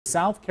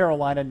South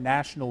Carolina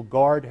National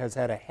Guard has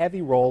had a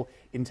heavy role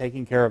in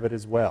taking care of it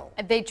as well.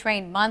 They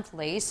train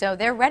monthly, so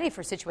they're ready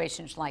for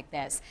situations like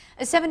this.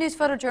 A 7 News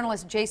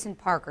photojournalist Jason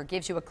Parker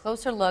gives you a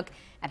closer look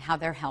at how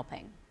they're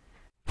helping.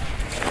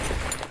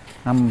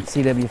 I'm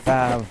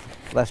CW5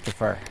 Lester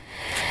Fur.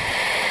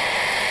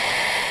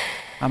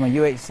 I'm a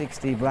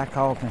UH-60 Black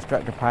Hawk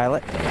constructor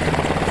pilot.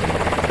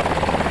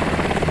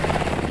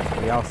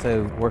 We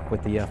also work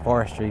with the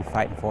forestry,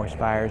 fighting forest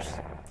fires.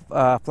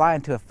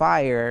 Flying to a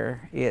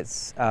fire,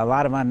 it's a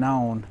lot of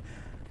unknown.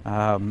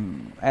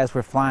 As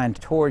we're flying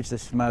towards the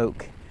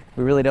smoke,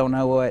 we really don't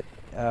know what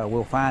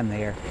we'll find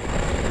there.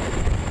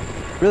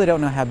 Really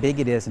don't know how big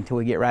it is until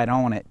we get right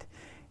on it.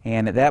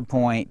 And at that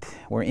point,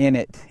 we're in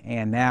it,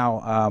 and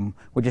now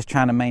we're just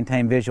trying to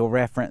maintain visual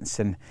reference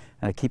and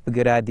keep a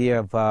good idea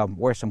of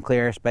where some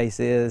clear airspace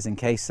is in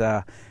case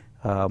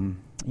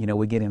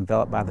we get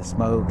enveloped by the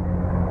smoke.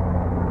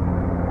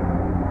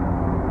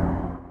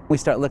 We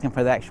start looking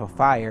for the actual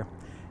fire,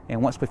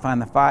 and once we find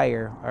the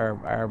fire,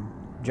 our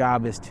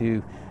job is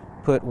to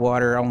put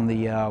water on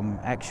the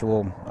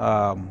actual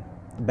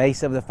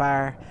base of the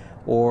fire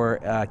or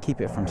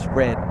keep it from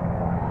spread.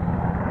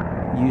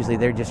 Usually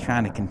they're just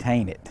trying to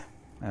contain it.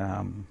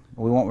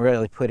 We won't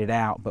really put it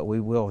out, but we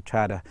will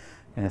try to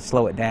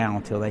slow it down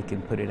until they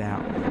can put it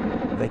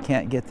out. They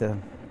can't get the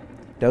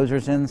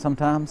dozers in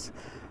sometimes,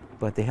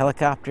 but the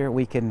helicopter,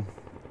 we can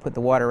put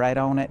the water right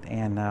on it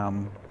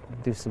and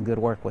do some good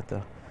work with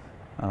the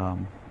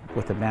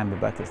bamboo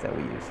buckets that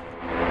we use.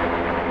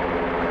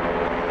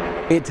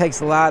 It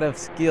takes a lot of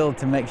skill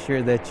to make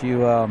sure that you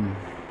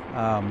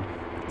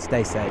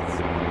stay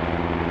safe.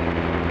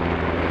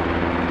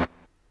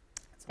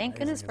 Thank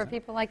goodness for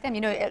people like them.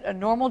 You know, a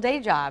normal day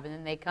job, and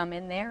then they come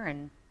in there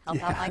and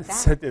help out like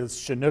that. Those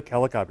Chinook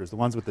helicopters, the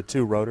ones with the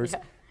 2 rotors,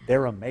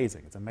 they're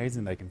amazing. It's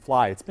amazing they can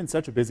fly. It's been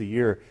such a busy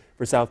year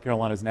for South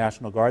Carolina's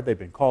National Guard. They've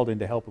been called in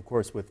to help, of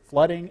course, with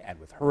flooding and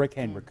with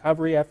hurricane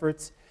recovery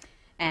efforts.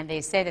 And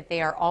they say that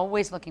they are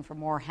always looking for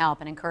more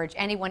help and encourage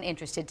anyone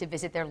interested to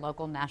visit their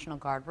local National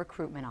Guard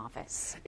recruitment office.